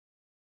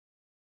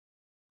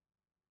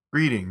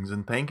Greetings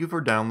and thank you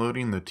for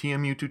downloading the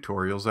TMU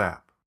Tutorials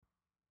app.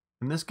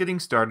 In this Getting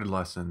Started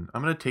lesson,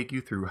 I'm going to take you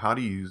through how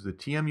to use the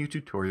TMU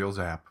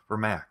Tutorials app for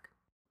Mac.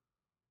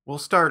 We'll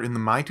start in the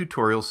My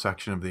Tutorials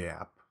section of the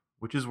app,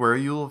 which is where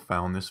you'll have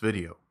found this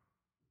video.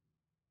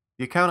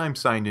 The account I'm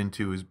signed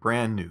into is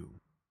brand new,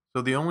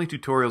 so the only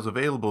tutorials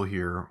available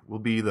here will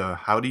be the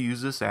How to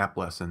Use This App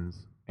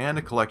lessons and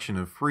a collection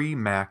of free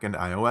Mac and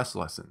iOS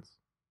lessons.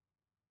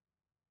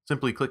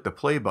 Simply click the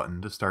play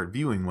button to start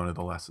viewing one of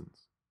the lessons.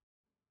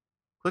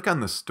 Click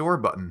on the Store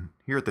button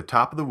here at the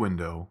top of the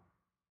window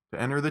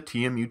to enter the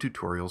TMU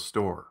Tutorials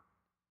store.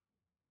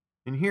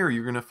 In here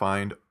you're going to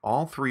find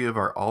all three of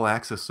our All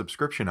Access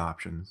subscription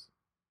options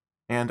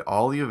and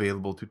all the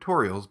available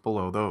tutorials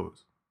below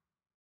those.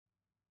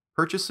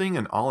 Purchasing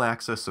an All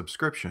Access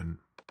subscription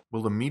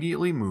will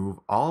immediately move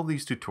all of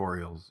these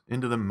tutorials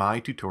into the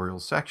My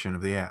Tutorials section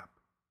of the app.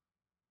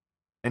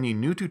 Any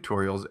new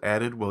tutorials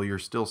added while you're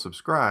still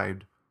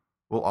subscribed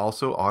will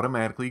also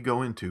automatically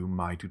go into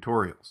My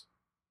Tutorials.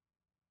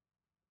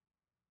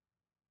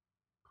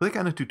 Click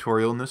on a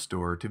tutorial in the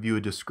store to view a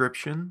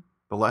description,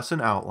 the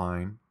lesson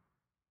outline,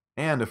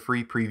 and a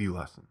free preview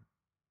lesson.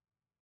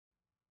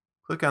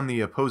 Click on the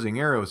opposing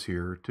arrows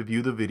here to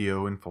view the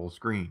video in full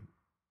screen.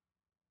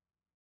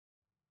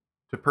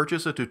 To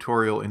purchase a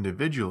tutorial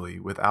individually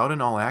without an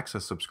All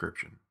Access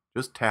subscription,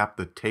 just tap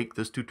the Take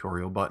This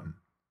Tutorial button.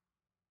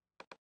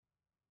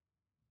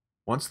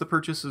 Once the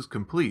purchase is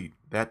complete,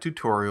 that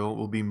tutorial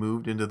will be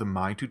moved into the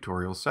My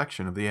Tutorials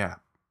section of the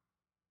app.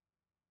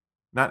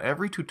 Not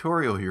every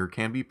tutorial here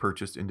can be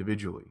purchased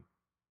individually.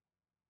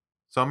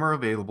 Some are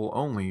available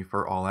only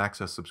for All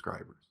Access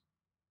subscribers.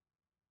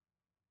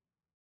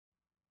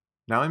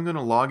 Now I'm going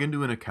to log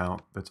into an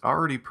account that's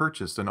already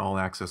purchased an All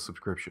Access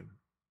subscription.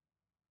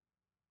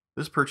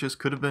 This purchase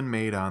could have been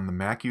made on the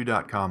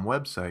macu.com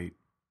website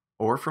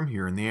or from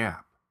here in the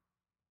app.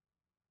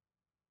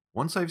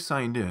 Once I've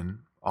signed in,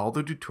 all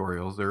the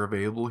tutorials are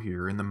available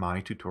here in the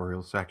My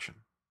Tutorials section.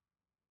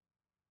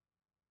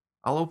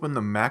 I'll open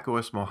the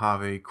macOS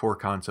Mojave Core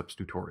Concepts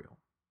tutorial.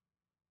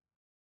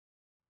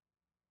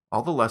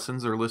 All the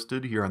lessons are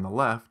listed here on the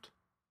left,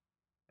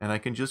 and I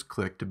can just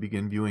click to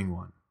begin viewing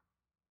one.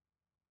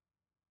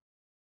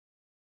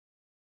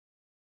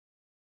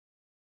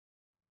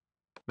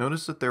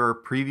 Notice that there are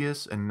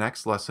Previous and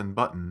Next Lesson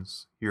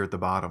buttons here at the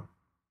bottom.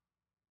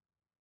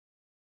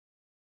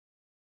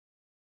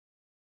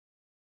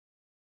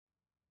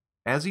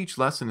 As each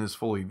lesson is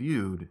fully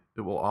viewed,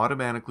 it will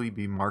automatically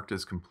be marked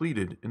as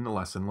completed in the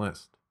lesson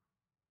list.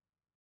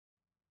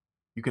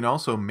 You can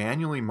also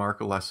manually mark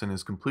a lesson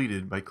as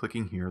completed by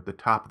clicking here at the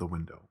top of the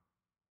window.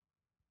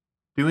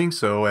 Doing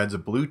so adds a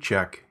blue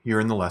check here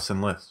in the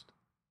lesson list.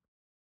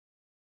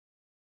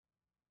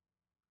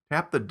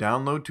 Tap the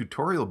Download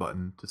Tutorial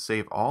button to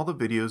save all the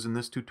videos in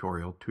this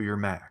tutorial to your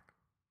Mac.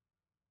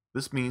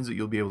 This means that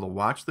you'll be able to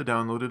watch the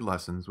downloaded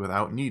lessons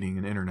without needing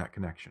an internet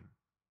connection.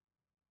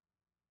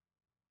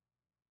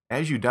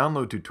 As you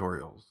download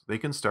tutorials, they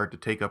can start to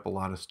take up a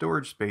lot of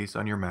storage space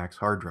on your Mac's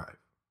hard drive.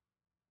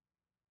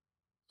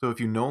 So if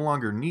you no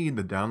longer need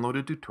the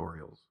downloaded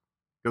tutorials,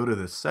 go to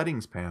the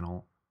Settings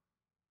panel,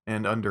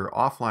 and under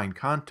Offline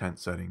Content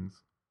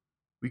Settings,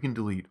 we can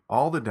delete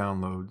all the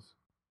downloads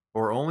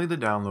or only the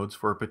downloads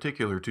for a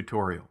particular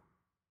tutorial.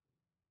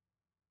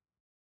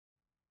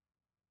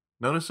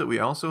 Notice that we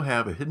also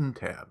have a hidden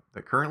tab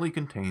that currently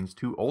contains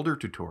two older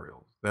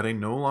tutorials that I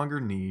no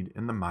longer need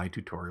in the My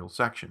Tutorials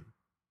section.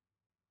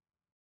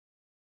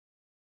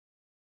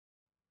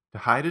 To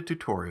hide a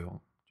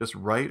tutorial, just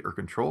right or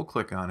control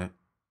click on it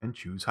and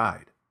choose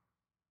Hide.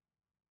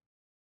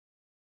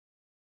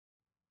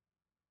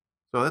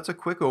 So that's a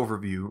quick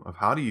overview of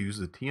how to use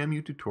the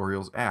TMU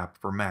Tutorials app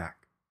for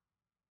Mac.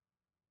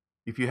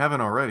 If you haven't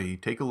already,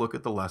 take a look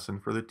at the lesson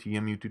for the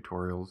TMU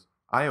Tutorials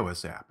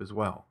iOS app as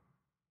well.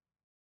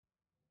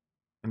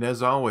 And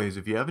as always,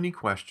 if you have any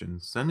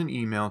questions, send an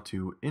email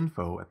to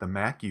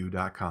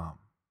info@themacu.com.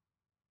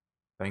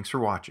 Thanks for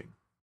watching.